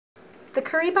The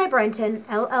Currie by Brenton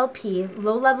LLP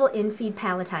low-level Infeed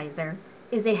Palletizer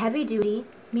is a heavy-duty,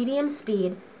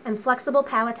 medium-speed, and flexible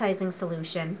palletizing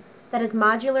solution that is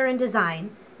modular in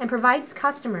design and provides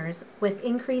customers with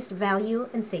increased value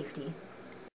and safety.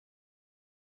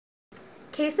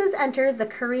 Cases enter the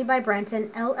Currie by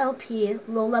Brenton LLP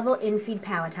low-level Infeed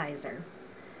Palletizer.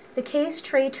 The case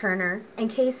tray turner and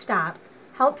case stops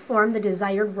help form the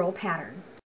desired row pattern.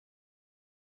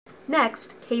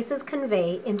 Next, cases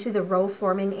convey into the row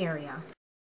forming area.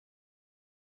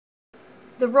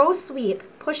 The row sweep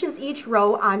pushes each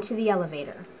row onto the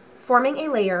elevator, forming a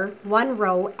layer one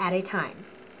row at a time.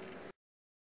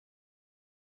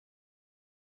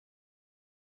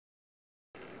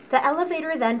 The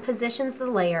elevator then positions the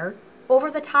layer over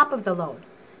the top of the load,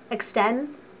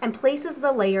 extends, and places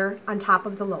the layer on top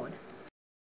of the load.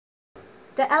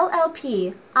 The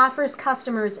LLP offers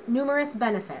customers numerous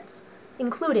benefits,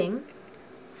 including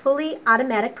fully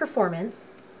automatic performance,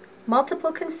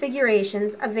 multiple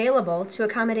configurations available to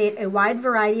accommodate a wide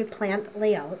variety of plant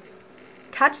layouts,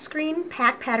 touchscreen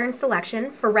pack pattern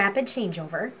selection for rapid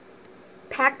changeover,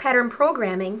 pack pattern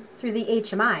programming through the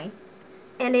HMI,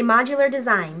 and a modular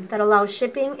design that allows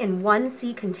shipping in one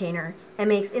sea container and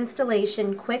makes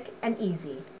installation quick and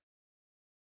easy.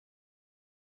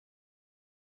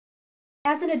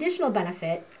 As an additional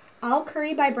benefit, all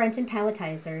Currie by Brenton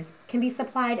palletizers can be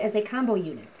supplied as a combo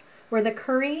unit, where the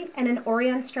Currie and an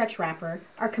Orion stretch wrapper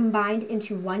are combined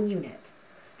into one unit.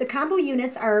 The combo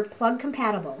units are plug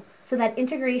compatible so that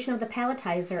integration of the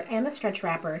palletizer and the stretch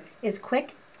wrapper is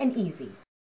quick and easy.